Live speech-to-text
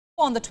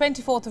On the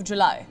 24th of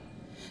July,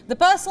 the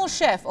personal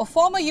chef of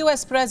former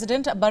US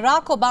President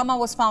Barack Obama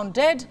was found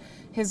dead.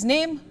 His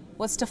name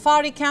was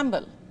Tafari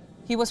Campbell.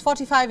 He was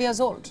 45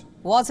 years old.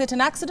 Was it an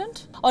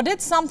accident? Or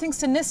did something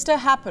sinister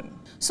happen?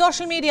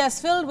 Social media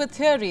is filled with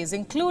theories,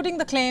 including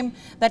the claim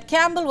that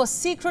Campbell was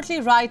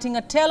secretly writing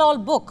a tell-all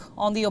book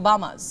on the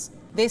Obamas.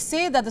 They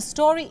say that the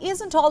story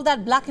isn't all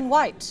that black and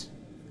white.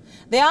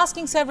 They're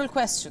asking several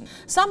questions.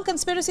 Some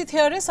conspiracy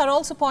theorists are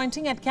also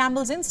pointing at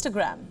Campbell's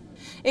Instagram.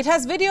 It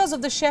has videos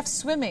of the chef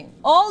swimming.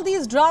 All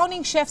these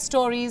drowning chef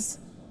stories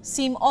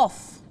seem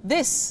off.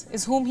 This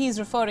is whom he is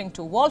referring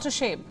to, Walter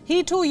Shabe.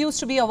 He too used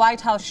to be a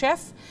White House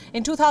chef.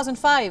 In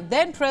 2005,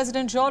 then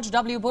President George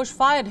W. Bush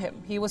fired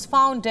him. He was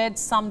found dead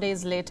some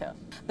days later.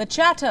 The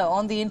chatter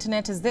on the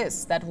internet is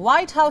this, that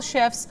White House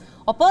chefs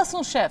or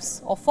personal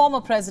chefs or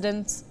former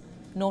presidents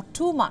know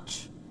too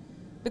much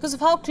because of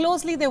how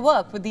closely they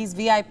work with these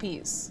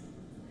VIPs.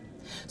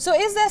 So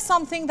is there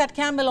something that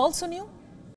Campbell also knew?